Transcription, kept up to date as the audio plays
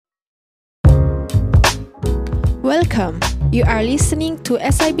Welcome. You are listening to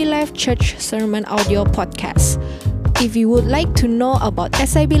SIB Life Church Sermon Audio Podcast. If you would like to know about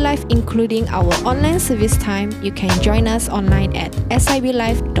SIB Life, including our online service time, you can join us online at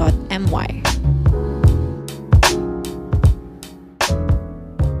siblife.my.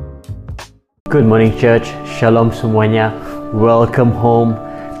 Good morning church, shalom semuanya, welcome home.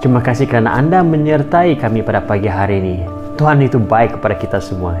 Terima kasih kerana anda menyertai kami pada pagi hari ini. Tuhan itu baik kepada kita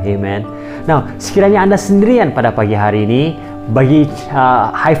semua, amen. Now, sekiranya anda sendirian pada pagi hari ini, bagi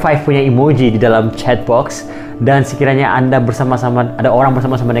high five punya emoji di dalam chat box. Dan sekiranya anda bersama-sama, ada orang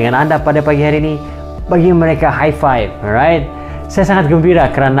bersama-sama dengan anda pada pagi hari ini, bagi mereka high five, alright? Saya sangat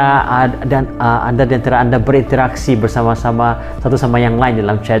gembira kerana anda di antara anda berinteraksi bersama-sama satu sama yang lain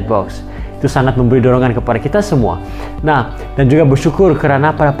dalam chat box. Itu sangat memberi dorongan kepada kita semua. Nah, dan juga bersyukur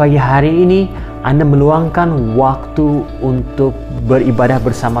kerana pada pagi hari ini anda meluangkan waktu untuk beribadah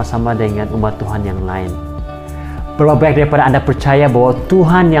bersama-sama dengan umat Tuhan yang lain. Berapa banyak daripada anda percaya bahawa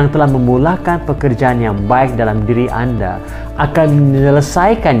Tuhan yang telah memulakan pekerjaan yang baik dalam diri anda akan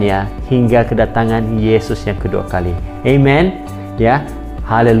menyelesaikannya hingga kedatangan Yesus yang kedua kali. Amen. Ya,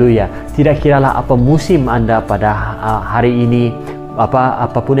 haleluya. Tidak kiralah apa musim anda pada hari ini,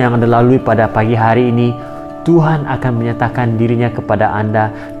 apapun yang anda lalui pada pagi hari ini, Tuhan akan menyatakan dirinya kepada anda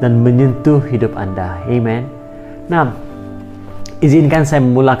dan menyentuh hidup anda. Amen. Nah, izinkan saya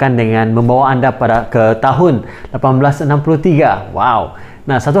memulakan dengan membawa anda ke tahun 1863. Wow.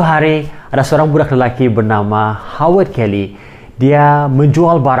 Nah, satu hari ada seorang budak lelaki bernama Howard Kelly. Dia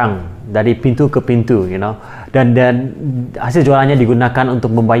menjual barang dari pintu ke pintu, dan hasil jualannya digunakan untuk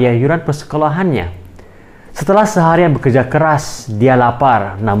membayar iuran persekolahannya. Setelah seharian bekerja keras, dia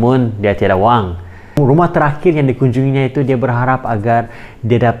lapar, namun dia tiada wang. Rumah terakhir yang dikunjunginya itu dia berharap agar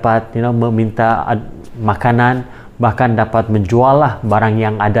dia dapat meminta makanan, bahkan dapat menjual barang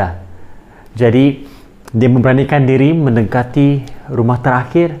yang ada. Jadi dia memberanikan diri mendekati rumah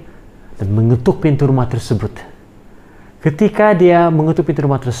terakhir dan mengetuk pintu rumah tersebut. Ketika dia mengetuk pintu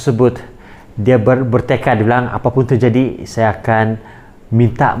rumah tersebut, dia bertekad, dia bilang, apapun terjadi saya akan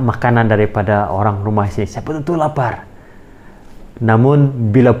minta makanan daripada orang rumah sini. Saya betul-betul lapar.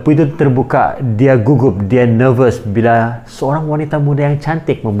 Namun bila pintu terbuka, dia gugup, dia nervous bila seorang wanita muda yang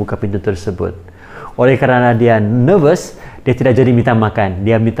cantik membuka pintu tersebut. Oleh kerana dia nervous, dia tidak jadi minta makan.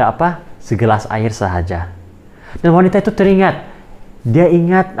 Dia minta apa? Segelas air sahaja. Dan wanita itu teringat. Dia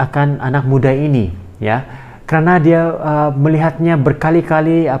ingat akan anak muda ini, ya. Kerana dia melihatnya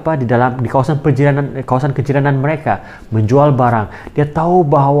berkali-kali di kawasan kejiranan mereka menjual barang. Dia tahu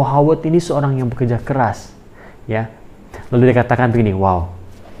bahawa Howard ini seorang yang bekerja keras, ya. Lalu dia katakan begini, wow,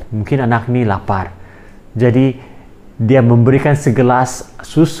 mungkin anak ini lapar. Jadi dia memberikan segelas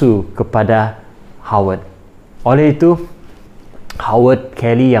susu kepada Howard. Oleh itu, Howard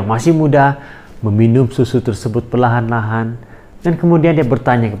Kelly yang masih muda meminum susu tersebut perlahan-lahan, dan kemudian dia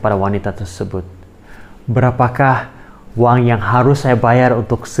bertanya kepada wanita tersebut, berapakah wang yang harus saya bayar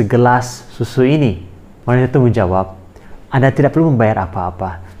untuk segelas susu ini? Wanita itu menjawab, Anda tidak perlu membayar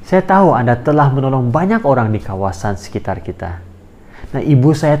apa-apa. Saya tahu Anda telah menolong banyak orang di kawasan sekitar kita. Nah,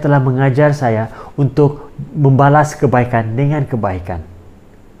 ibu saya telah mengajar saya untuk membalas kebaikan dengan kebaikan.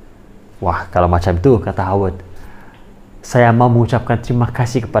 Wah, kalau macam itu, kata Howard, saya mau mengucapkan terima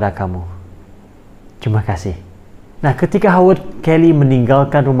kasih kepada kamu. Terima kasih. Nah, ketika Howard Kelly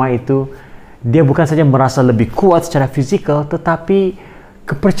meninggalkan rumah itu, dia bukan saja merasa lebih kuat secara fizikal, tetapi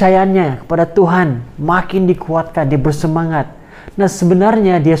kepercayaannya kepada Tuhan makin dikuatkan, dia bersemangat. Nah,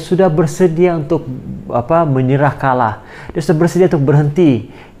 sebenarnya dia sudah bersedia untuk menyerah kalah. Dia sudah bersedia untuk berhenti,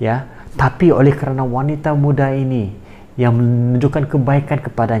 ya. Tapi oleh kerana wanita muda ini yang menunjukkan kebaikan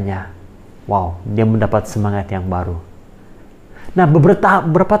kepadanya, wow, dia mendapat semangat yang baru. Nah,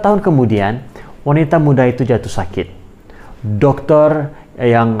 beberapa tahun kemudian, wanita muda itu jatuh sakit. Dokter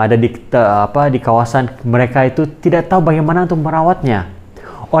yang ada di kawasan mereka itu tidak tahu bagaimana untuk merawatnya.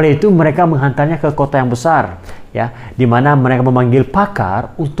 Oleh itu mereka menghantarnya ke kota yang besar, ya, di mana mereka memanggil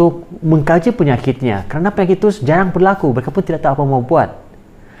pakar untuk mengkaji penyakitnya. Karena penyakit itu jarang berlaku, mereka pun tidak tahu apa mau buat.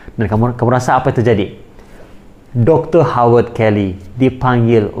 Dan kamu rasa apa yang terjadi? Dr. Howard Kelly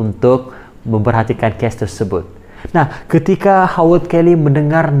dipanggil untuk memperhatikan kes tersebut. Nah, ketika Howard Kelly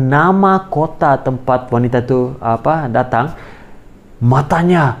mendengar nama kota tempat wanita itu datang,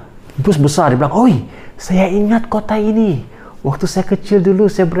 matanya besar. Dia bilang, "Oi, saya ingat kota ini. Waktu saya kecil dulu,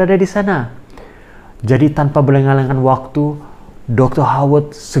 saya berada di sana." Jadi tanpa berlengah-lengah waktu, Dr.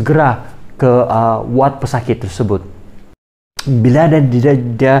 Howard segera ke ward pesakit tersebut. Bila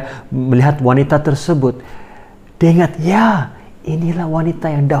dia melihat wanita tersebut, dia ingat, ya, inilah wanita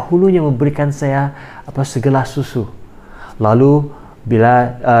yang dahulunya memberikan saya segelas susu. Lalu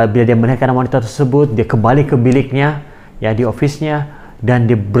Bila dia melahirkan wanita tersebut, dia kembali ke biliknya, ya, di ofisnya, dan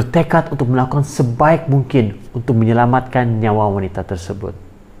dia bertekad untuk melakukan sebaik mungkin untuk menyelamatkan nyawa wanita tersebut.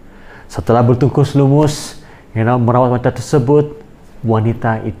 Setelah bertungkus lumus, merawat wanita tersebut,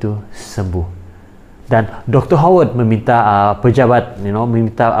 wanita itu sembuh. Dan Dr. Howard meminta pejabat,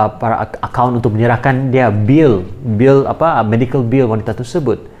 meminta para akaun untuk menyerahkan dia medical bill wanita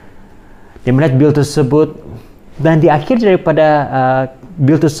tersebut. Dia melihat bill tersebut, dan di akhir daripada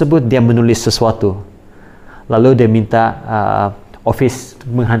bill tersebut dia menulis sesuatu. Lalu dia minta office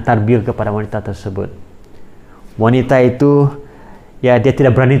menghantar bil kepada wanita tersebut. Wanita itu, ya, dia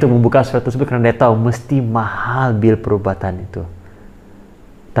tidak berani untuk membuka surat tersebut karena dia tahu mesti mahal bil perubatan itu.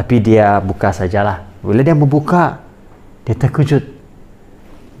 Tapi dia buka sajalah. Bila dia membuka, dia terkejut.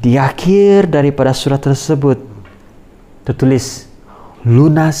 Di akhir daripada surat tersebut tertulis,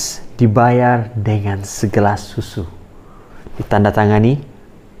 lunas dibayar dengan segelas susu. Ditandatangani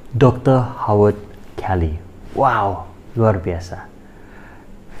Dr. Howard Kelly. Wow, luar biasa.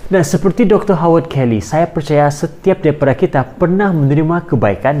 Dan seperti Dr. Howard Kelly, saya percaya setiap daripada kita pernah menerima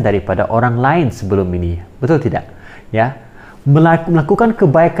kebaikan daripada orang lain sebelum ini. Betul tidak? Ya, melakukan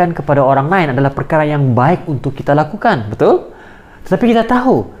kebaikan kepada orang lain adalah perkara yang baik untuk kita lakukan. Betul? Tetapi kita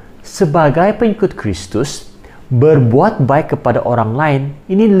tahu, sebagai pengikut Kristus, berbuat baik kepada orang lain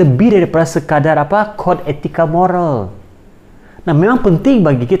ini lebih daripada sekadar kod etika moral. Nah, memang penting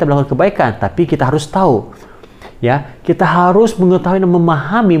bagi kita melakukan kebaikan, tapi kita harus tahu, ya, kita harus mengetahui dan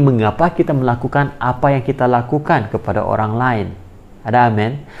memahami mengapa kita melakukan apa yang kita lakukan kepada orang lain. Ada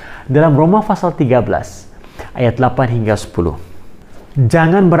amin? Dalam Roma pasal 13 ayat 8 hingga 10.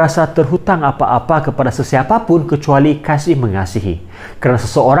 Jangan merasa terhutang apa-apa kepada sesiapapun kecuali kasih mengasihi. Kerana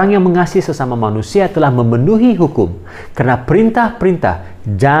seseorang yang mengasihi sesama manusia telah memenuhi hukum. Kerana perintah-perintah,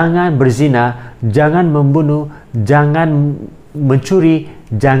 jangan berzina, jangan membunuh, jangan mencuri,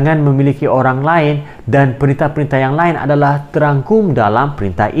 jangan memiliki orang lain, dan perintah-perintah yang lain adalah terangkum dalam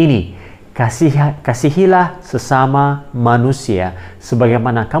perintah ini. Kasihilah sesama manusia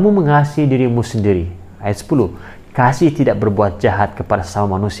sebagaimana kamu mengasihi dirimu sendiri. Ayat 10. Kasih tidak berbuat jahat kepada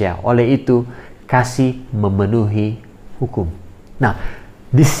sesama manusia. Oleh itu, kasih memenuhi hukum. Nah,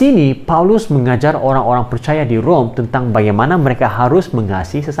 di sini Paulus mengajar orang-orang percaya di Rom tentang bagaimana mereka harus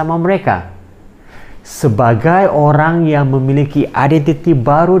mengasihi sesama mereka. Sebagai orang yang memiliki identiti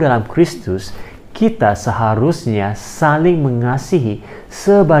baru dalam Kristus, kita seharusnya saling mengasihi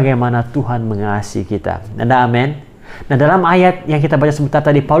sebagaimana Tuhan mengasihi kita. Anda amin? Nah, dalam ayat yang kita baca sebentar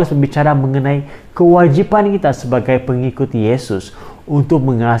tadi, Paulus berbicara mengenai kewajiban kita sebagai pengikut Yesus untuk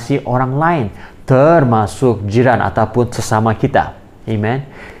mengasihi orang lain, termasuk jiran ataupun sesama kita. Amen.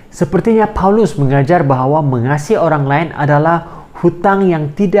 Sepertinya Paulus mengajar bahwa mengasihi orang lain adalah hutang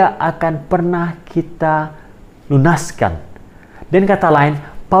yang tidak akan pernah kita lunaskan. Dan kata lain,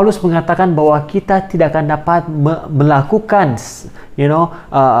 Paulus mengatakan bahwa kita tidak akan dapat melakukan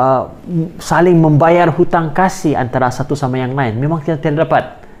saling membayar hutang kasih antara satu sama yang lain. Memang kita tidak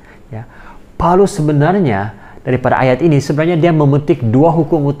dapat. Ya. Paulus sebenarnya daripada ayat ini sebenarnya dia memetik dua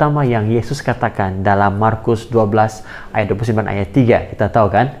hukum utama yang Yesus katakan dalam Markus 12 ayat 29 ayat 3. Kita tahu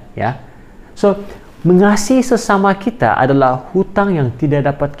kan? Ya. So, mengasihi sesama kita adalah hutang yang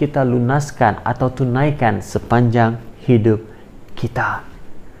tidak dapat kita lunaskan atau tunaikan sepanjang hidup kita.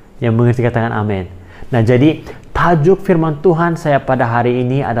 Yang mengerti katakan amin. Nah, jadi tajuk firman Tuhan saya pada hari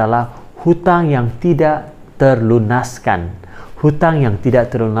ini adalah hutang yang tidak terlunaskan. Hutang yang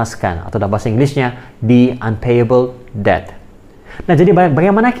tidak terlunaskan, atau dalam bahasa Inggrisnya the unpayable debt. Nah, jadi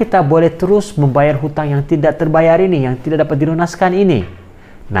bagaimana kita boleh terus membayar hutang yang tidak terbayar ini, yang tidak dapat dilunaskan ini?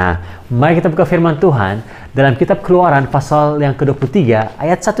 Nah, mari kita buka firman Tuhan dalam kitab Keluaran pasal yang ke-23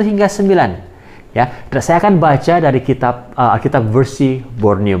 ayat 1 hingga 9. Ya, saya akan baca dari kitab Alkitab versi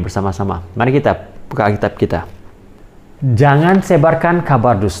Borneo bersama-sama. Mari kita buka Alkitab kita. Jangan sebarkan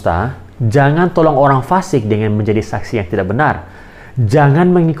kabar dusta, jangan tolong orang fasik dengan menjadi saksi yang tidak benar.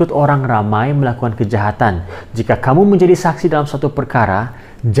 Jangan mengikut orang ramai melakukan kejahatan. Jika kamu menjadi saksi dalam suatu perkara,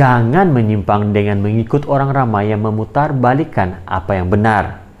 jangan menyimpang dengan mengikut orang ramai yang memutarbalikkan apa yang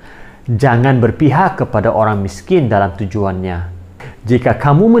benar. Jangan berpihak kepada orang miskin dalam tujuannya. Jika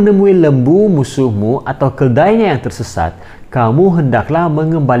kamu menemui lembu musuhmu atau keledainya yang tersesat, kamu hendaklah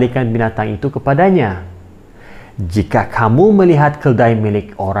mengembalikan binatang itu kepadanya. Jika kamu melihat keledai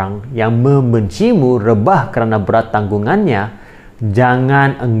milik orang yang membencimu rebah kerana berat tanggungannya,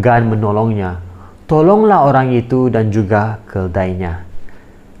 jangan enggan menolongnya. Tolonglah orang itu dan juga keledainya.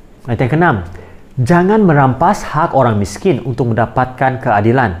 Ayat yang ke-6. Jangan merampas hak orang miskin untuk mendapatkan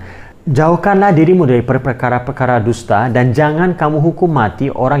keadilan. Jauhkanlah dirimu dari perkara-perkara dusta dan jangan kamu hukum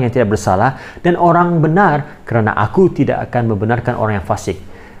mati orang yang tidak bersalah dan orang benar, kerana aku tidak akan membenarkan orang yang fasik.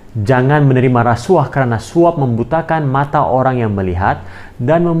 Jangan menerima rasuah kerana suap membutakan mata orang yang melihat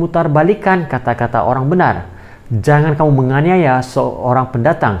dan memutarbalikkan kata-kata orang benar. Jangan kamu menganiaya seorang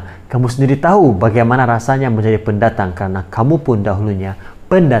pendatang. Kamu sendiri tahu bagaimana rasanya menjadi pendatang kerana kamu pun dahulunya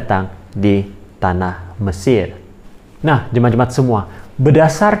pendatang di tanah Mesir. Nah, jemaat-jemaat semua,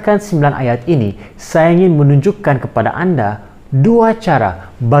 berdasarkan 9 ayat ini, saya ingin menunjukkan kepada Anda 2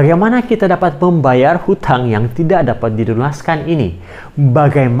 cara bagaimana kita dapat membayar hutang yang tidak dapat dilunaskan ini.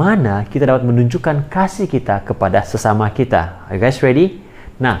 Bagaimana kita dapat menunjukkan kasih kita kepada sesama kita. Are you guys ready?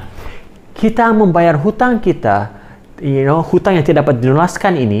 Nah, kita membayar hutang kita, hutang yang tidak dapat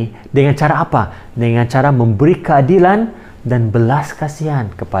dilunaskan ini dengan cara apa? Dengan cara memberi keadilan dan belas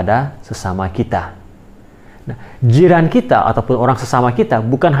kasihan kepada sesama kita. Nah, jiran kita ataupun orang sesama kita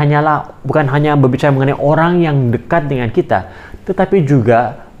bukan hanya berbicara mengenai orang yang dekat dengan kita, tetapi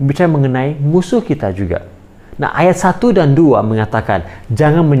juga berbicara mengenai musuh kita juga. Nah, ayat 1 dan 2 mengatakan,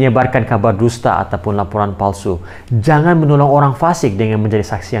 jangan menyebarkan kabar dusta ataupun laporan palsu. Jangan menolong orang fasik dengan menjadi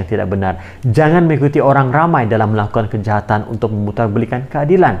saksi yang tidak benar. Jangan mengikuti orang ramai dalam melakukan kejahatan untuk memutarbalikan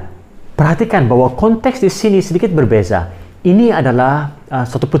keadilan. Perhatikan bahwa konteks di sini sedikit berbeza. Ini adalah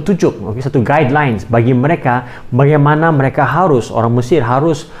satu petunjuk, satu guidelines bagi mereka bagaimana mereka orang Mesir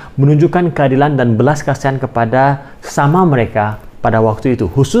harus menunjukkan keadilan dan belas kasihan kepada sesama mereka pada waktu itu,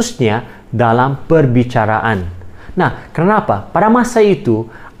 khususnya dalam perbicaraan. Nah, kenapa? Pada masa itu,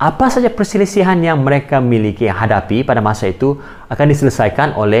 apa saja perselisihan yang mereka miliki, hadapi pada masa itu akan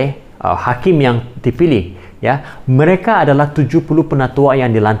diselesaikan oleh hakim yang dipilih. Ya, mereka adalah 70 penatua yang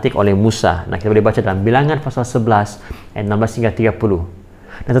dilantik oleh Musa. Nah, kita boleh baca dalam Bilangan pasal 11 ayat 16 hingga 30.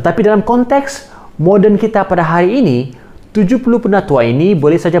 Nah, tetapi dalam konteks moden kita pada hari ini, 70 penatua ini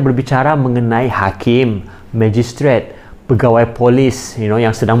boleh saja berbicara mengenai hakim, magistrate, pegawai polis,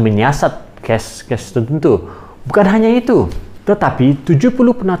 yang sedang menyiasat kes tertentu. Bukan hanya itu, tetapi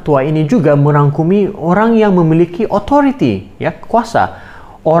 70 penatua ini juga merangkumi orang yang memiliki authority, kuasa.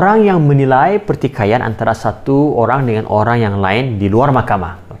 Orang yang menilai pertikaian antara satu orang dengan orang yang lain di luar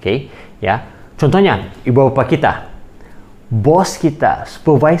mahkamah. Contohnya, ibu bapa kita, bos kita,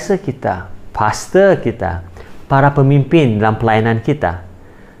 supervisor kita, pastor kita, para pemimpin dalam pelayanan kita.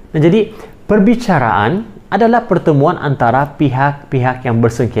 Nah, jadi perbicaraan adalah pertemuan antara pihak-pihak yang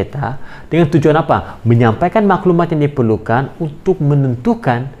bersengketa dengan tujuan apa? Menyampaikan maklumat yang diperlukan untuk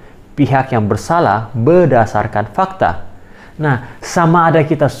menentukan pihak yang bersalah berdasarkan fakta. Nah, sama ada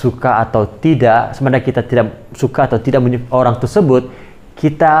kita suka atau tidak, sama ada kita tidak suka atau tidak orang tersebut,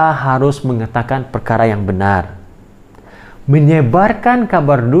 kita harus mengatakan perkara yang benar. Menyebarkan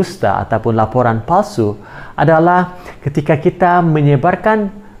kabar dusta ataupun laporan palsu adalah ketika kita menyebarkan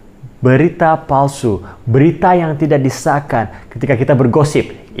berita palsu, berita yang tidak disahkan. Ketika kita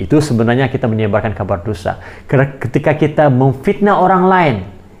bergosip, itu sebenarnya kita menyebarkan kabar dusta. Ketika kita memfitnah orang lain,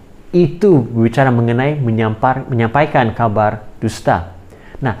 itu berbicara mengenai menyampaikan kabar dusta.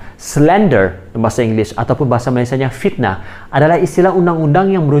 Nah, slander bahasa Inggris ataupun bahasa Malaysianya fitnah adalah istilah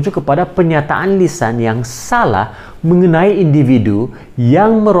undang-undang yang merujuk kepada pernyataan lisan yang salah mengenai individu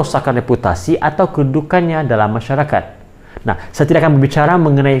yang merosakkan reputasi atau kedudukannya dalam masyarakat. Nah, saya tidak akan berbicara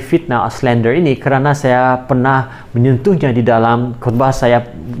mengenai fitnah atau slander ini kerana saya pernah menyentuhnya di dalam khotbah saya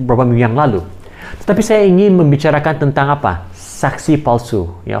beberapa minggu yang lalu. Tetapi saya ingin membicarakan tentang apa? Saksi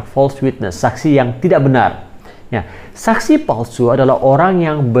palsu, false witness, saksi yang tidak benar. Saksi palsu adalah orang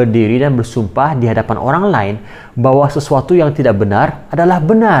yang berdiri dan bersumpah di hadapan orang lain bahwa sesuatu yang tidak benar adalah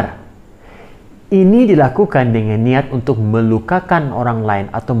benar. Ini dilakukan dengan niat untuk melukakan orang lain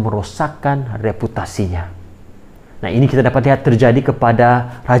atau merosakkan reputasinya. Nah, ini kita dapat lihat terjadi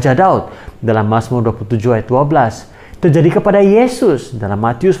kepada Raja Daud dalam Mazmur 27 ayat 12. Terjadi kepada Yesus dalam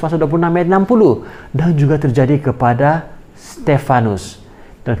Matius pasal 26 ayat 60. Dan juga terjadi kepada Stefanus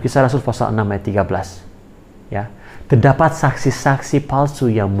dalam Kisah Rasul pasal 6 ayat 13. Terdapat saksi-saksi palsu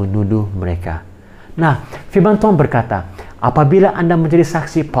yang menuduh mereka. Nah, firman Tuhan berkata, apabila Anda menjadi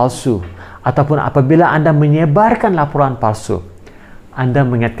saksi palsu ataupun apabila Anda menyebarkan laporan palsu, Anda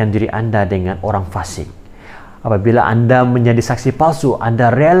mengingatkan diri Anda dengan orang fasik. Apabila Anda menjadi saksi palsu,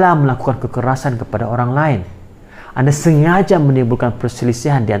 Anda rela melakukan kekerasan kepada orang lain. Anda sengaja menimbulkan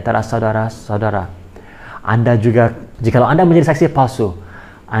perselisihan di antara saudara-saudara. Anda juga, jikalau Anda menjadi saksi palsu,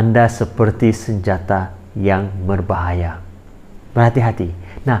 Anda seperti senjata yang berbahaya. Berhati-hati.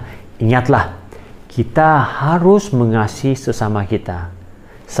 Nah, ingatlah, kita harus mengasihi sesama kita.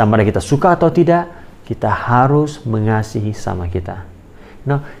 Sama ada kita suka atau tidak, kita harus mengasihi sama kita.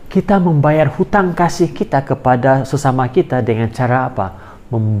 Kita membayar hutang kasih kita kepada sesama kita dengan cara apa?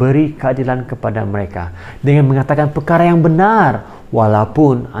 memberi keadilan kepada mereka dengan mengatakan perkara yang benar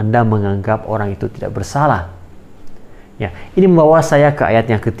walaupun Anda menganggap orang itu tidak bersalah. Ya, ini membawa saya ke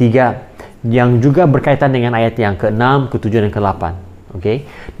ayat yang ketiga yang juga berkaitan dengan ayat yang ke-6, ke-7 dan ke-8. Okay?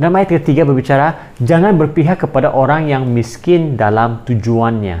 Dalam ayat ketiga berbicara, jangan berpihak kepada orang yang miskin dalam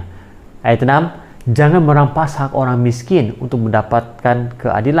tujuannya. Ayat 6, jangan merampas hak orang miskin untuk mendapatkan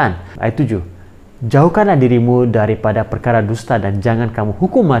keadilan. Ayat 7, jauhkanlah dirimu daripada perkara dusta dan jangan kamu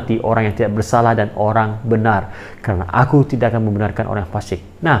hukum mati orang yang tidak bersalah dan orang benar, karena aku tidak akan membenarkan orang fasik.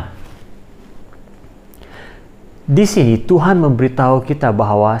 Nah, di sini Tuhan memberitahu kita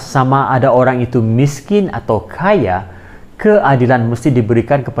bahwa sama ada orang itu miskin atau kaya, keadilan mesti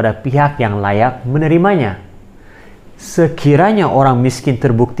diberikan kepada pihak yang layak menerimanya. Sekiranya orang miskin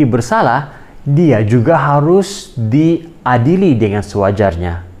terbukti bersalah, dia juga harus diadili dengan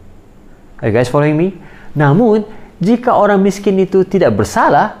sewajarnya. Are you guys following me? Namun, jika orang miskin itu tidak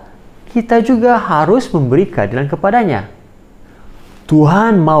bersalah, kita juga harus memberi keadilan kepadanya.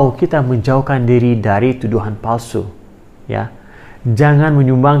 Tuhan mau kita menjauhkan diri dari tuduhan palsu. Ya. Jangan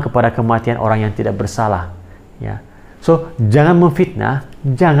menyumbang kepada kematian orang yang tidak bersalah. Ya. So, jangan memfitnah,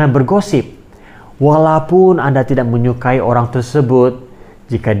 jangan bergosip. Walaupun Anda tidak menyukai orang tersebut,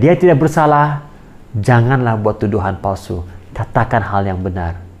 jika dia tidak bersalah, janganlah buat tuduhan palsu. Katakan hal yang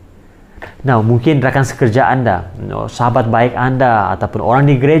benar. Nah, mungkin rekan sekerja Anda, sahabat baik Anda, ataupun orang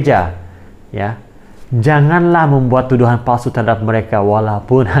di gereja, ya, janganlah membuat tuduhan palsu terhadap mereka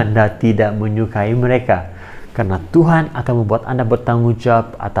walaupun Anda tidak menyukai mereka, karena Tuhan akan membuat Anda bertanggung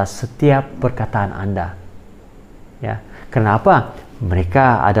jawab atas setiap perkataan Anda. Ya, kenapa?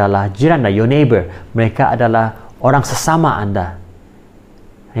 Mereka adalah jiran Anda, your neighbor. Mereka adalah orang sesama Anda.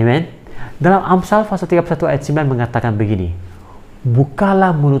 Amen. Dalam Amsal pasal 31 ayat 9 mengatakan begini,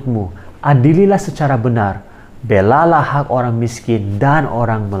 bukalah mulutmu, adililah secara benar, belalah hak orang miskin dan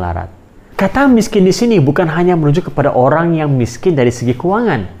orang melarat. Kata miskin di sini bukan hanya merujuk kepada orang yang miskin dari segi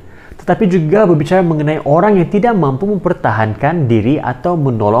keuangan, tetapi juga berbicara mengenai orang yang tidak mampu mempertahankan diri atau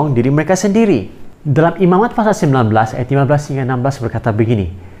menolong diri mereka sendiri. Dalam Imamat pasal 19 ayat 15 hingga 16 berkata begini,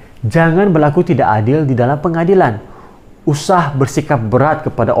 jangan berlaku tidak adil di dalam pengadilan. Usah bersikap berat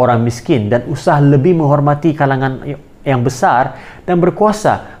kepada orang miskin dan usah lebih menghormati kalangan yang besar dan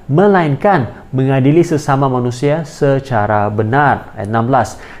berkuasa, melainkan mengadili sesama manusia secara benar. Ayat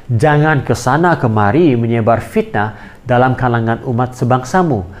 16, jangan kesana kemari menyebar fitnah dalam kalangan umat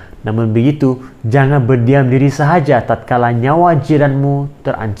sebangsamu. Namun begitu, jangan berdiam diri sahaja tatkala nyawa jiranmu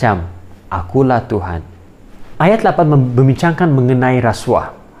terancam. Akulah Tuhan. Ayat 8 membincangkan mengenai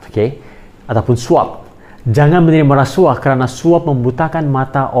rasuah, ataupun suap. Jangan menerima rasuah karena suap membutakan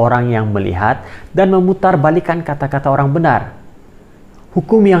mata orang yang melihat dan memutarbalikkan kata-kata orang benar.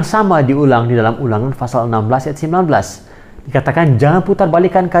 Hukum yang sama diulang di dalam Ulangan pasal 16 ayat 19. Dikatakan jangan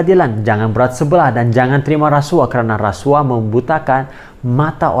putarbalikkan keadilan, jangan berat sebelah dan jangan terima rasuah karena rasuah membutakan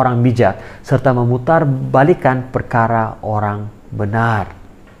mata orang bijak serta memutarbalikkan perkara orang benar.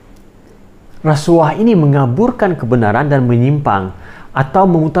 Rasuah ini mengaburkan kebenaran dan menyimpang atau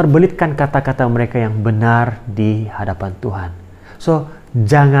memutarbelitkan kata-kata mereka yang benar di hadapan Tuhan. So,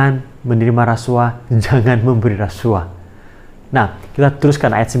 jangan menerima rasuah, jangan memberi rasuah. Nah, kita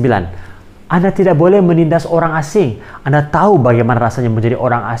teruskan ayat 9. Anda tidak boleh menindas orang asing. Anda tahu bagaimana rasanya menjadi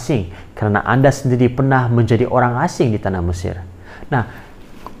orang asing, karena Anda sendiri pernah menjadi orang asing di tanah Mesir. Nah,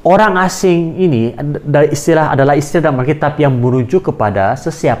 orang asing ini adalah istilah dalam Alkitab yang merujuk kepada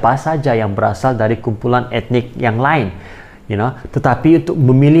sesiapa saja yang berasal dari kumpulan etnik yang lain. Tetapi untuk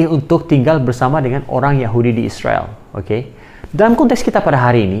memilih untuk tinggal bersama dengan orang Yahudi di Israel. Dalam konteks kita pada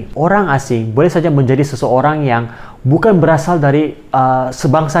hari ini, orang asing boleh saja menjadi seseorang yang bukan berasal dari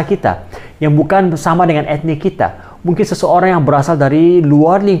sebangsa kita, yang bukan bersama dengan etnik kita. Mungkin seseorang yang berasal dari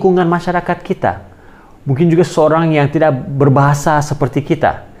luar lingkungan masyarakat kita. Mungkin juga seseorang yang tidak berbahasa seperti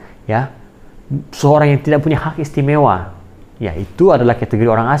kita, ya. Seorang yang tidak punya hak istimewa. Ya, itu adalah kategori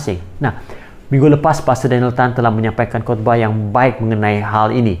orang asing. Nah, minggu lepas Pastor Daniel Tan telah menyampaikan khotbah yang baik mengenai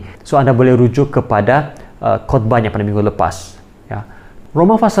hal ini. So, Anda boleh rujuk kepada khotbahnya pada minggu lepas. Ya.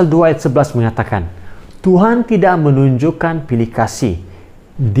 Roma pasal 2 ayat 11 mengatakan, Tuhan tidak menunjukkan pilih kasih.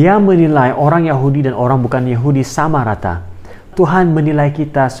 Dia menilai orang Yahudi dan orang bukan Yahudi sama rata. Tuhan menilai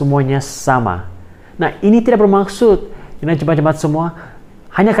kita semuanya sama. Nah, ini tidak bermaksud, jemaat-jemaat semua,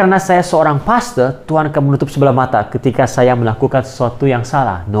 hanya karena saya seorang pastor, Tuhan akan menutup sebelah mata ketika saya melakukan sesuatu yang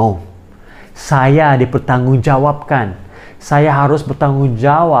salah. No. Saya dipertanggungjawabkan. Saya harus bertanggung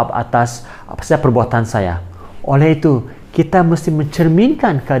jawab atas apa saja perbuatan saya. Oleh itu, kita mesti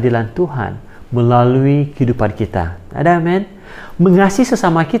mencerminkan keadilan Tuhan melalui kehidupan kita. Ada amin? Mengasihi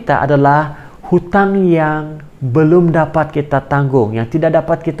sesama kita adalah hutang yang belum dapat kita tanggung, yang tidak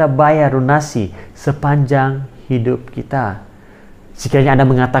dapat kita bayar lunasi sepanjang hidup kita. Sekiranya Anda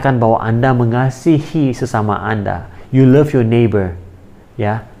mengatakan bahwa Anda mengasihi sesama Anda, you love your neighbor,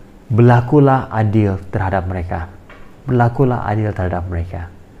 ya, berlakulah adil terhadap mereka. Berlakulah adil terhadap mereka.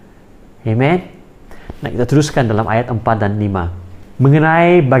 Amen. Nah, kita teruskan dalam ayat 4 dan 5.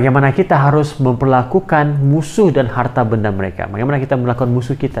 Mengenai bagaimana kita harus memperlakukan musuh dan harta benda mereka. Bagaimana kita melakukan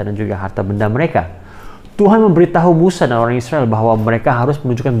musuh kita dan juga harta benda mereka. Tuhan memberitahu Musa dan orang Israel bahwa mereka harus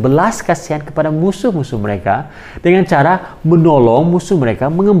menunjukkan belas kasihan kepada musuh-musuh mereka dengan cara menolong musuh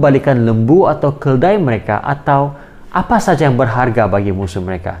mereka, mengembalikan lembu atau keldai mereka atau apa saja yang berharga bagi musuh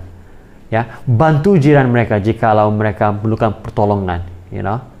mereka. Ya, bantu jiran mereka jikalau mereka memerlukan pertolongan,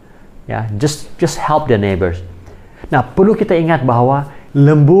 ya, just help their neighbors. Nah, perlu kita ingat bahwa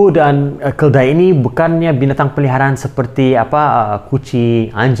lembu dan keldai ini bukannya binatang peliharaan seperti kucing,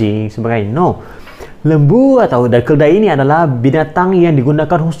 anjing, sebagainya. No. Lembu dan keldai ini adalah binatang yang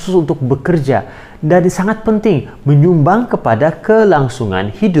digunakan khusus untuk bekerja dan sangat penting menyumbang kepada kelangsungan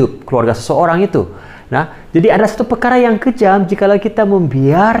hidup keluarga seseorang itu. Nah, jadi ada satu perkara yang kejam jikalau kita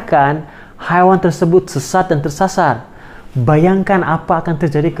membiarkan haiwan tersebut sesat dan tersasar. Bayangkan apa akan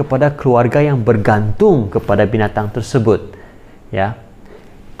terjadi kepada keluarga yang bergantung kepada binatang tersebut. Ya,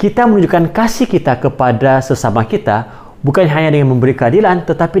 kita menunjukkan kasih kita kepada sesama kita bukan hanya dengan memberi keadilan,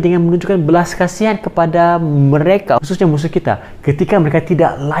 tetapi dengan menunjukkan belas kasihan kepada mereka, khususnya musuh kita, ketika mereka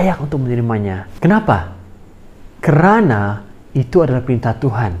tidak layak untuk menerimanya. Kenapa? Karena itu adalah perintah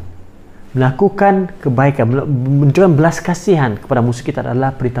Tuhan. Melakukan kebaikan, menunjukkan belas kasihan kepada musuh kita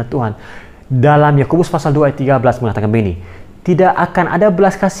adalah perintah Tuhan. Dalam Yakobus pasal 2 ayat 13 mengatakan begini, tidak akan ada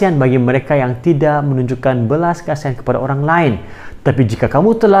belas kasihan bagi mereka yang tidak menunjukkan belas kasihan kepada orang lain. Tapi jika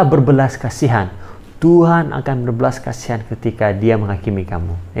kamu telah berbelas kasihan, Tuhan akan berbelas kasihan ketika Dia menghakimi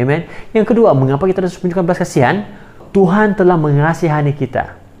kamu. Amen. Yang kedua, mengapa kita harus menunjukkan belas kasihan? Tuhan telah mengasihani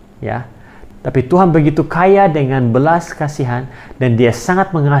kita. Ya. Tapi Tuhan begitu kaya dengan belas kasihan dan Dia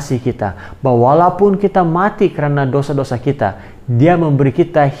sangat mengasihi kita. Bahwa walaupun kita mati karena dosa-dosa kita, Dia memberi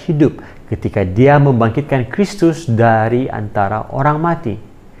kita hidup ketika Dia membangkitkan Kristus dari antara orang mati.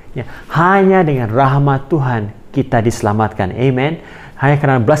 Ya, hanya dengan rahmat Tuhan kita diselamatkan. Amen. Hanya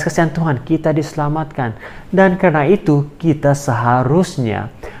karena belas kasihan Tuhan kita diselamatkan. Dan karena itu kita seharusnya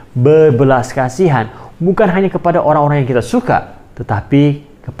berbelas kasihan bukan hanya kepada orang-orang yang kita suka, tetapi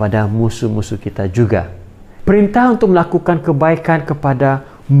kepada musuh-musuh kita juga. Perintah untuk melakukan kebaikan kepada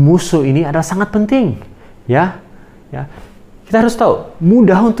musuh ini adalah sangat penting. Ya. Kita harus tahu,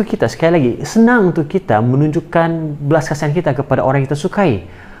 mudah untuk kita, sekali lagi, senang untuk kita menunjukkan belas kasihan kita kepada orang yang kita sukai.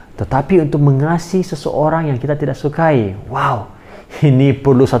 Tetapi untuk mengasihi seseorang yang kita tidak sukai, wow, ini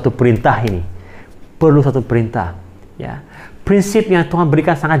perlu satu perintah ini. Perlu satu perintah. Ya. Prinsip yang Tuhan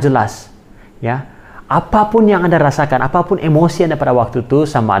berikan sangat jelas. Ya. Apapun yang Anda rasakan, apapun emosi Anda pada waktu itu,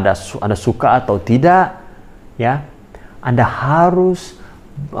 sama Anda suka atau tidak, ya, Anda harus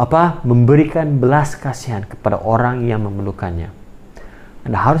memberikan belas kasihan kepada orang yang memerlukannya.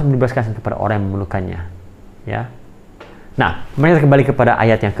 Anda harus memberi belas kasihan kepada orang yang memerlukannya. Ya. Nah, mari kita kembali kepada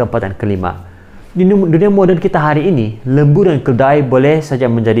ayat yang keempat dan kelima. Di dunia modern kita hari ini, lembu dan keldai boleh saja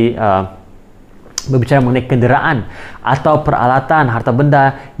menjadi berbicara mengenai kenderaan atau peralatan harta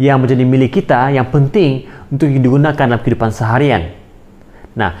benda yang menjadi milik kita yang penting untuk digunakan dalam kehidupan seharian.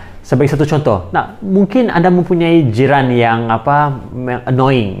 Nah, sebagai satu contoh, mungkin Anda mempunyai jiran yang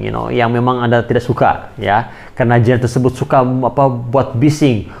annoying, yang memang Anda tidak suka, ya, karena jiran tersebut suka buat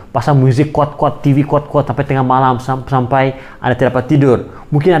bising, pasang musik kuat-kuat, TV kuat-kuat sampai tengah malam sampai Anda tidak dapat tidur.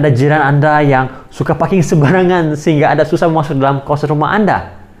 Mungkin ada jiran Anda yang suka parking sembarangan sehingga Anda susah masuk dalam kawasan rumah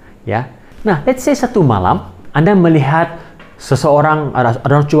Anda, ya. Nah, let's say satu malam Anda melihat seseorang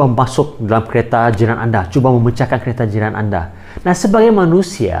ada coba masuk dalam kereta jiran Anda, coba memecahkan kereta jiran Anda. Nah, sebagai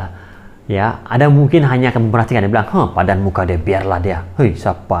manusia, ya, Anda mungkin hanya akan memperhatikan, dia bilang, padan muka dia, biarlah dia. Hei,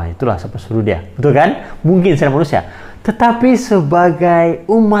 siapa suruh dia? Betul kan? Mungkin secara manusia. Tetapi sebagai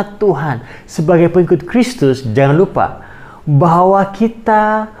umat Tuhan, sebagai pengikut Kristus, jangan lupa bahwa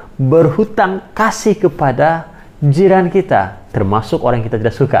kita berhutang kasih kepada jiran kita, termasuk orang yang kita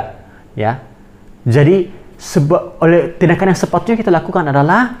tidak suka. Ya, jadi oleh tindakan yang sepatutnya kita lakukan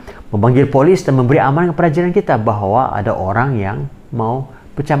adalah memanggil polis dan memberi amaran kepada jiran kita bahwa ada orang yang mau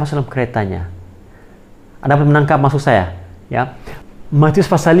pecah masuk dalam keretanya. Anda menangkap maksud saya? Ya, Matius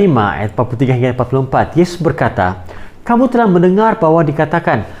pasal 5 ayat 43 hingga 44, Yesus berkata, kamu telah mendengar bahwa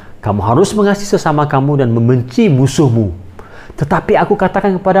dikatakan, kamu harus mengasihi sesama kamu dan membenci musuhmu. Tetapi aku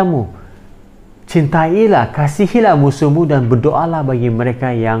katakan kepadamu, cintailah, kasihilah musuhmu dan berdoalah bagi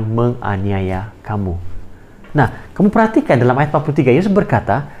mereka yang menganiaya kamu. Nah, kamu perhatikan dalam ayat 43, Yesus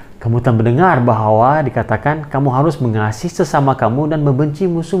berkata, Kamu telah mendengar bahwa dikatakan kamu harus mengasihi sesama kamu dan membenci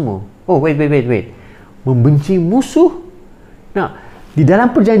musuhmu. Oh, wait. Membenci musuh? Nah, di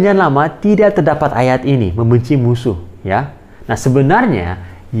dalam perjanjian lama tidak terdapat ayat ini, membenci musuh, ya. Nah, sebenarnya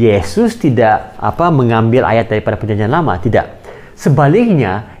Yesus tidak mengambil ayat daripada perjanjian lama, tidak.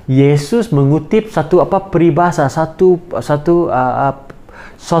 Sebaliknya, Yesus mengutip satu peribahasa,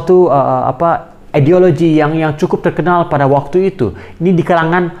 ideologi yang cukup terkenal pada waktu itu. Ini di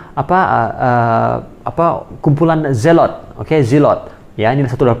kalangan kumpulan Zelot, Zilot. Ya, ini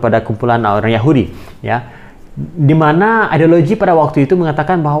satu daripada kumpulan orang Yahudi, ya. Di mana ideologi pada waktu itu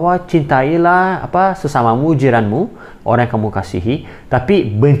mengatakan bahwa cintailah sesamamu, jiranmu, orang yang kamu kasihi, tapi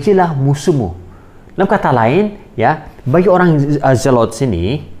bencilah musuhmu. Dalam kata lain, ya, bagi orang Zelot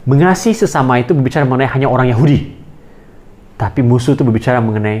sini, mengasihi sesama itu berbicara mengenai hanya orang Yahudi. Tapi musuh itu berbicara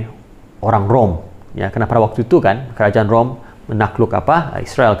mengenai orang Rom, ya, karena pada waktu itu kan kerajaan Rom menakluk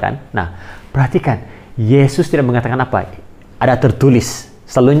Israel kan. Nah, perhatikan, Yesus tidak mengatakan ada tertulis.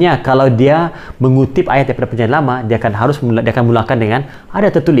 Selalunya kalau dia mengutip ayat daripada perjanjian lama, dia akan mulakan dengan ada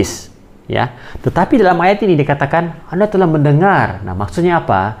tertulis, ya. Tetapi dalam ayat ini dikatakan Anda telah mendengar. Nah, maksudnya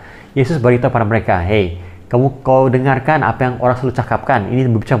apa? Yesus beritahu pada mereka, hey, kau dengarkan apa yang orang selalu cakapkan. Ini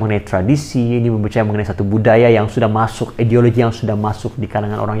berbicara mengenai tradisi, ini berbicara mengenai satu budaya yang sudah masuk, ideologi yang sudah masuk di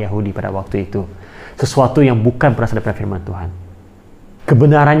kalangan orang Yahudi pada waktu itu. Sesuatu yang bukan berasal dari firman Tuhan.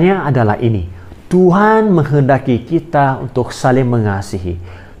 Kebenarannya adalah ini. Tuhan menghendaki kita untuk saling mengasihi,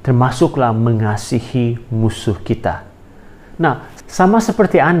 termasuklah mengasihi musuh kita. Nah, sama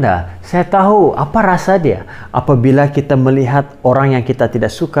seperti Anda, saya tahu apa rasa dia apabila kita melihat orang yang kita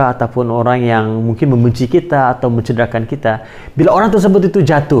tidak suka ataupun orang yang mungkin membenci kita atau mencederakan kita. Bila orang tersebut itu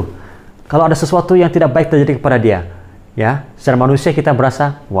jatuh, kalau ada sesuatu yang tidak baik terjadi kepada dia, ya, secara manusia kita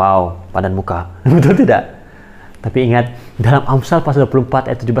berasa, wow, padan muka. Betul tidak? Tapi ingat, dalam Amsal pasal 24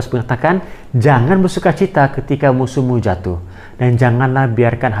 ayat 17 mengatakan, jangan bersukacita ketika musuhmu jatuh, dan janganlah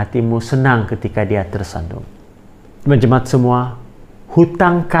biarkan hatimu senang ketika dia tersandung. Jemaat semua,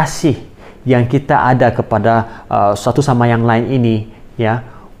 hutang kasih yang kita ada kepada satu sama yang lain ini, ya,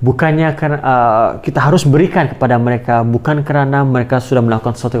 bukannya kita harus berikan kepada mereka, bukan karena mereka sudah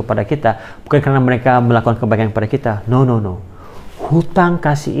melakukan sesuatu kepada kita, bukan karena mereka melakukan kebaikan kepada kita. No. Hutang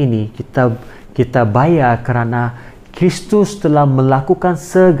kasih ini kita bayar karena Kristus telah melakukan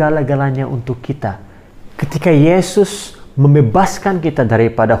segala-galanya untuk kita. Ketika Yesus membebaskan kita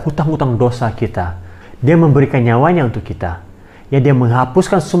daripada hutang-hutang dosa kita, Dia memberikan nyawanya untuk kita. Ya, Dia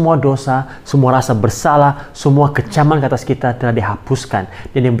menghapuskan semua dosa, semua rasa bersalah, semua kecaman ke atas kita telah dihapuskan.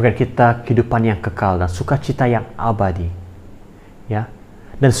 Dan Dia memberikan kita kehidupan yang kekal dan sukacita yang abadi. Ya.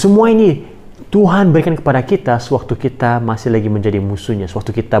 Dan semua ini Tuhan berikan kepada kita sewaktu kita masih lagi menjadi musuhnya,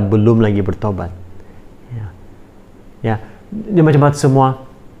 sewaktu kita belum lagi bertobat. Ya, jemaat-jemaat semua,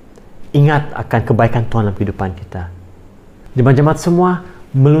 ingat akan kebaikan Tuhan dalam kehidupan kita. Jemaat-jemaat semua,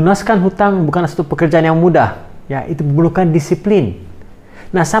 melunaskan hutang bukan satu pekerjaan yang mudah. Ya, itu memerlukan disiplin.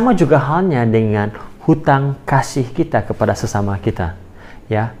 Nah, sama juga halnya dengan hutang kasih kita kepada sesama kita.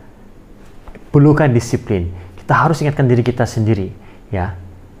 Ya, perlukan disiplin. Kita harus ingatkan diri kita sendiri. Ya,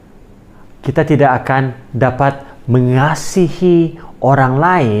 kita tidak akan dapat mengasihi orang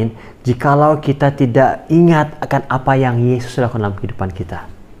lain jikalau kita tidak ingat akan apa yang Yesus lakukan dalam kehidupan kita.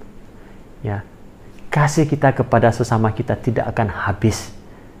 Ya, kasih kita kepada sesama kita tidak akan habis.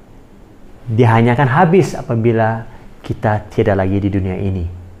 Dia hanya akan habis apabila kita tiada lagi di dunia ini.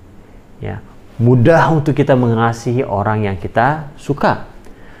 Ya, mudah untuk kita mengasihi orang yang kita suka,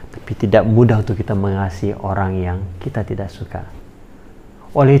 tapi tidak mudah untuk kita mengasihi orang yang kita tidak suka.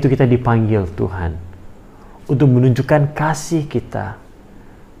 Oleh itu kita dipanggil Tuhan untuk menunjukkan kasih kita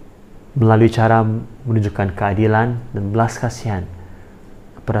melalui cara menunjukkan keadilan dan belas kasihan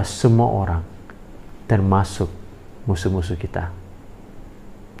kepada semua orang, termasuk musuh-musuh kita.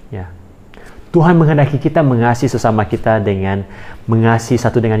 Ya. Tuhan menghendaki kita mengasihi sesama kita dengan mengasihi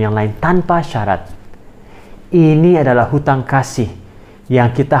satu dengan yang lain tanpa syarat. Ini adalah hutang kasih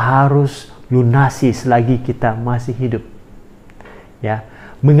yang kita harus lunasi selagi kita masih hidup. Ya.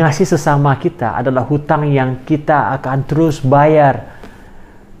 Mengasihi sesama kita adalah hutang yang kita akan terus bayar.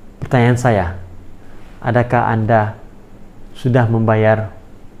 Pertanyaan saya, adakah Anda sudah membayar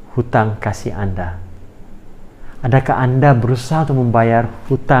hutang kasih Anda? Adakah Anda berusaha untuk membayar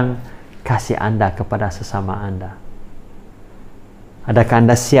hutang kasih Anda kepada sesama Anda? Adakah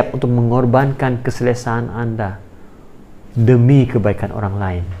Anda siap untuk mengorbankan keselesaan Anda demi kebaikan orang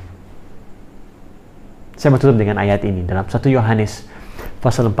lain? Saya mau tutup dengan ayat ini dalam 1 Yohanes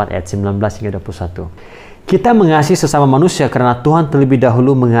pasal 4 ayat 19 hingga 21. Kita mengasihi sesama manusia karena Tuhan terlebih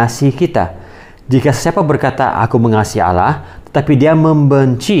dahulu mengasihi kita. Jika siapa berkata, aku mengasihi Allah, tapi dia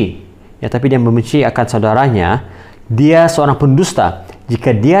membenci akan saudaranya, dia seorang pendusta.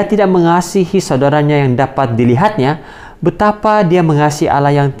 Jika dia tidak mengasihi saudaranya yang dapat dilihatnya, betapa dia mengasihi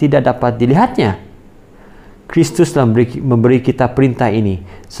Allah yang tidak dapat dilihatnya? Kristus telah memberi kita perintah ini.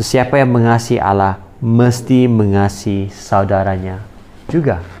 Sesiapa yang mengasihi Allah mesti mengasihi saudaranya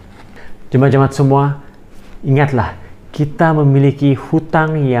juga. Jemaat-jemaat semua, ingatlah, kita memiliki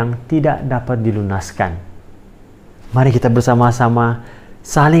hutang yang tidak dapat dilunaskan. Mari kita bersama-sama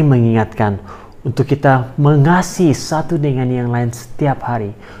saling mengingatkan untuk kita mengasihi satu dengan yang lain setiap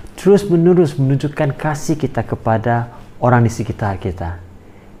hari. Terus-menerus menunjukkan kasih kita kepada orang di sekitar kita.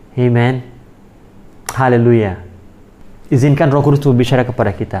 Amen. Haleluya. Izinkan Roh Kudus berbicara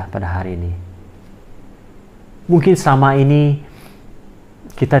kepada kita pada hari ini. Mungkin selama ini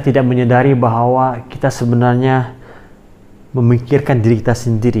kita tidak menyadari bahwa kita sebenarnya memikirkan diri kita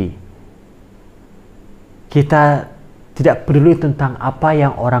sendiri. Kita tidak peduli tentang apa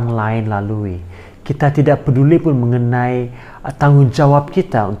yang orang lain lalui. Kita tidak peduli pun mengenai tanggung jawab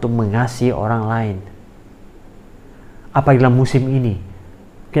kita untuk mengasihi orang lain. Apalagi dalam musim ini,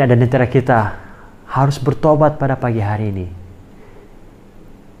 mungkin ada di antara kita harus bertobat pada pagi hari ini.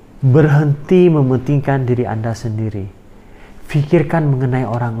 Berhenti mementingkan diri Anda sendiri. Pikirkan mengenai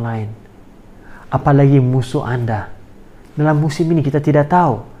orang lain. Apalagi musuh Anda. Dalam musim ini kita tidak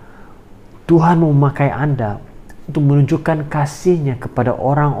tahu. Tuhan mau memakai Anda untuk menunjukkan kasih-Nya kepada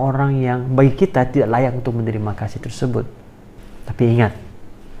orang-orang yang bagi kita tidak layak untuk menerima kasih tersebut. Tapi ingat,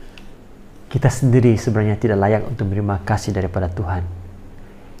 kita sendiri sebenarnya tidak layak untuk menerima kasih daripada Tuhan.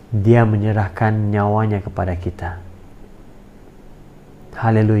 Dia menyerahkan nyawanya kepada kita.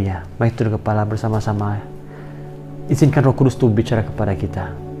 Haleluya. Baik, tunduk kepala bersama-sama. Izinkan Roh Kudus itu bicara kepada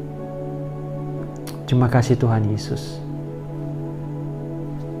kita. Terima kasih Tuhan Yesus.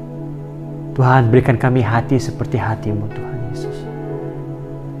 Tuhan, berikan kami hati seperti hati-Mu Tuhan Yesus.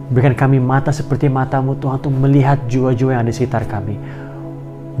 Berikan kami mata seperti mata-Mu Tuhan untuk melihat jiwa-jiwa yang ada di sekitar kami.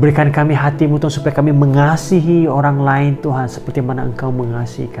 Berikan kami hati-Mu Tuhan supaya kami mengasihi orang lain Tuhan seperti mana Engkau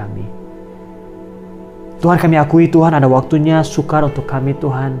mengasihi kami. Tuhan, kami akui Tuhan ada waktunya sukar untuk kami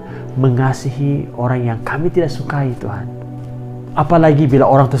Tuhan mengasihi orang yang kami tidak sukai Tuhan. Apalagi bila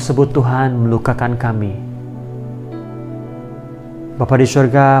orang tersebut Tuhan melukakan kami. Bapa di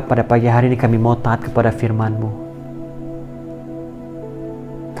surga, pada pagi hari ini kami mau taat kepada firman-Mu.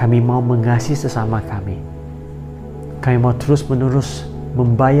 Kami mau mengasihi sesama kami. Kami mau terus-menerus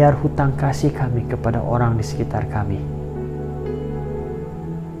membayar hutang kasih kami kepada orang di sekitar kami.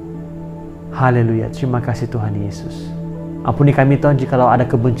 Haleluya, terima kasih Tuhan Yesus. Ampuni kami Tuhan jikalau ada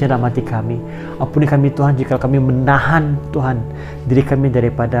kebencian dalam hati kami. Ampuni kami Tuhan jikalau kami menahan Tuhan diri kami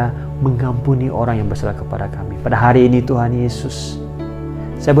daripada mengampuni orang yang bersalah kepada kami. Pada hari ini Tuhan Yesus,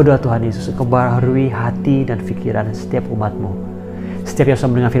 saya berdoa Tuhan Yesus, Engkau baharui hati dan pikiran setiap umat-Mu. Setiap yang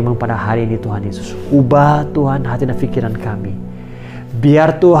sedang mendengar firman pada hari ini Tuhan Yesus, ubah Tuhan hati dan pikiran kami.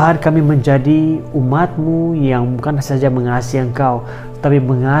 Biar Tuhan kami menjadi umat-Mu yang bukan saja mengasihi Engkau, tapi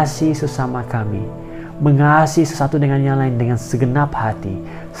mengasihi sesama kami. Mengasihi sesatu dengan yang lain dengan segenap hati,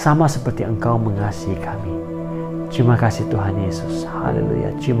 sama seperti Engkau mengasihi kami. Terima kasih Tuhan Yesus.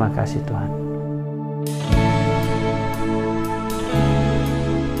 Haleluya. Terima kasih Tuhan.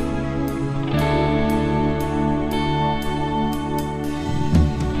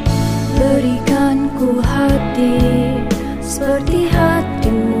 Berikan ku hati seperti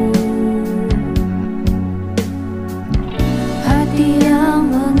hati-Mu, hati yang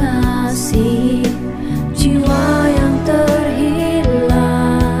mengasihi jiwa yang terhilang.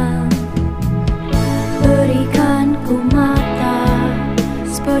 Berikan ku mata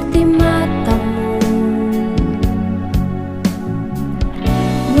seperti mata-Mu,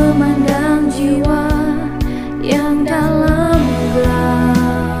 memandang jiwa yang dalam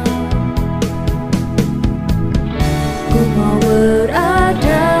gelap. Ku mau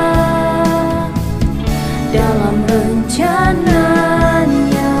berada dalam rencananya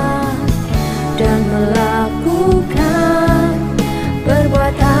dan melakukan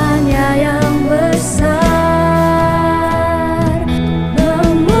perbuatannya yang besar,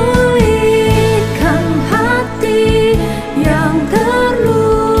 memulihkan hati yang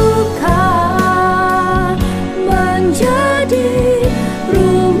terluka, menjadi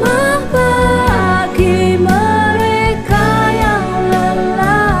rumah bagi mereka yang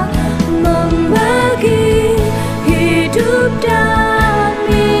lelah, membagi hidup dan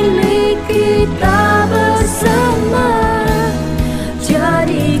milik kita bersama.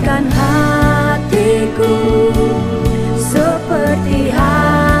 Jadikan hatiku seperti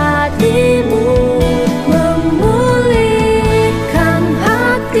hati-Mu, memulihkan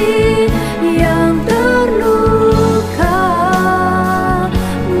hati yang terluka,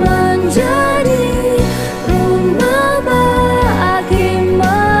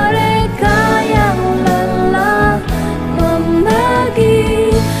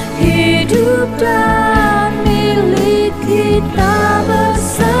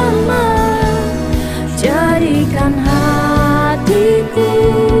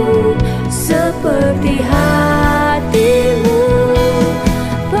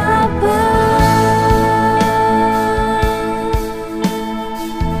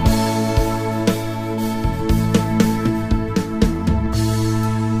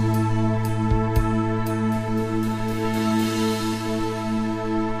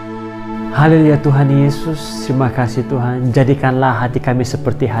 Haleluya Tuhan Yesus, terima kasih Tuhan. Jadikanlah hati kami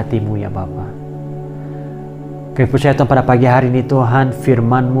seperti hati-Mu ya Bapa. Kami percaya Tuhan pada pagi hari ini Tuhan,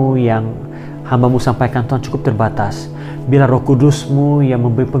 firman-Mu yang hamba-Mu sampaikan Tuhan cukup terbatas. Bila Roh Kudus-Mu yang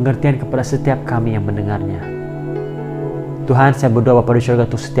memberi pengertian kepada setiap kami yang mendengarnya. Tuhan, saya berdoa Bapa di surga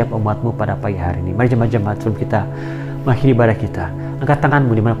untuk setiap umat-Mu pada pagi hari ini. Mari jemaat-jemaat sebelum kita mengakhiri ibadah kita, angkat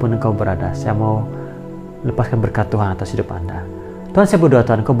tangan-Mu dimanapun Engkau berada. Saya mau lepaskan berkat Tuhan atas hidup Anda. Tuhan, saya berdoa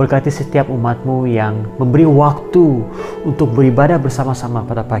Tuhan, Engkau berkati setiap umat-Mu yang memberi waktu untuk beribadah bersama-sama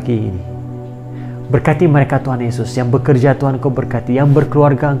pada pagi ini. Berkati mereka Tuhan Yesus, yang bekerja Tuhan Engkau berkati, yang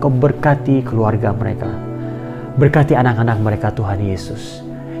berkeluarga Engkau berkati keluarga mereka. Berkati anak-anak mereka Tuhan Yesus.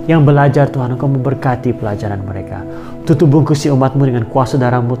 Yang belajar Tuhan Engkau memberkati pelajaran mereka. Tutup bungkusi umat-Mu dengan kuasa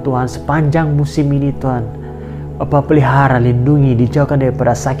darah-Mu Tuhan sepanjang musim ini Tuhan. Bapa pelihara, lindungi, dijauhkan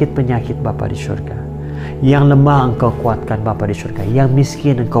daripada sakit penyakit Bapa di surga. Yang lemah Engkau kuatkan Bapa di surga. Yang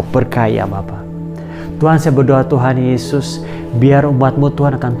miskin Engkau perkaya Bapa. Tuhan, saya berdoa Tuhan Yesus, biar umat-Mu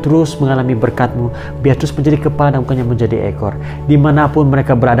Tuhan akan terus mengalami berkat-Mu, biar terus menjadi kepala dan bukannya menjadi ekor. Dimanapun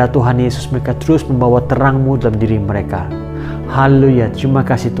mereka berada Tuhan Yesus, mereka terus membawa terang-Mu dalam diri mereka. Haleluya, terima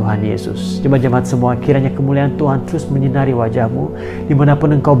kasih Tuhan Yesus. Jemaat-jemaat semua, kiranya kemuliaan Tuhan terus menyinari wajah-Mu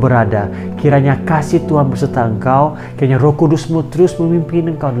dimanapun Engkau berada. Kiranya kasih Tuhan berserta Engkau, kiranya Roh Kudus-Mu terus memimpin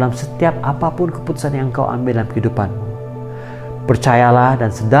Engkau dalam setiap apapun keputusan yang Engkau ambil dalam kehidupan-Mu. Percayalah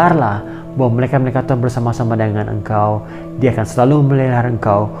dan sedarlah bahwa mereka Tuhan bersama-sama dengan Engkau, Dia akan selalu memelihara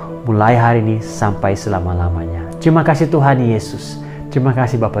Engkau mulai hari ini sampai selama-lamanya. Terima kasih Tuhan Yesus. Terima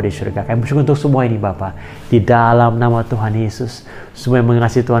kasih Bapa di surga. Kami bersyukur untuk semua ini Bapa. Di dalam nama Tuhan Yesus. Semua yang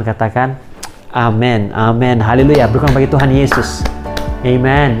mengasihi Tuhan katakan amin. Amin. Haleluya. Berkat bagi Tuhan Yesus.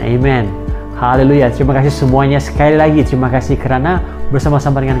 Amen. Amen. Haleluya. Terima kasih semuanya. Sekali lagi terima kasih kerana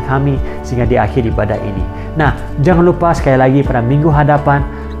bersama-sama dengan kami sehingga di akhir ibadah ini. Nah, jangan lupa sekali lagi pada minggu hadapan,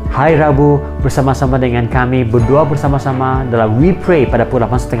 hari Rabu bersama-sama dengan kami berdoa bersama-sama dalam We Pray pada pukul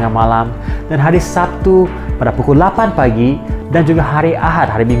 8.30 malam, dan hari Sabtu pada pukul 8 pagi, dan juga hari Ahad,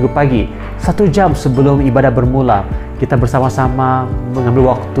 hari Minggu pagi 1 jam sebelum ibadah bermula, kita bersama-sama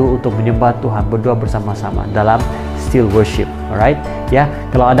mengambil waktu untuk menyembah Tuhan, berdoa bersama-sama dalam still worship. Alright, ya.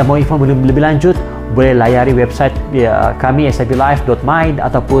 Kalau Anda mau info lebih lanjut, boleh layari website kami sblife.my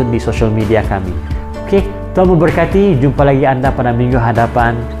ataupun di social media kami. Oke, Tuhan memberkati. Jumpa lagi Anda pada minggu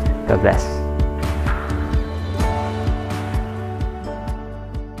hadapan. God bless.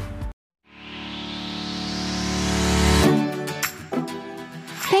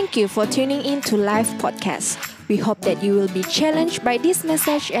 Thank you for tuning in to Live Podcast. We hope that you will be challenged by this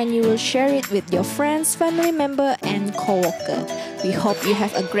message and you will share it with your friends, family member, and co-worker. We hope you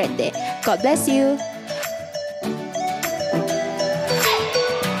have a great day. God bless you.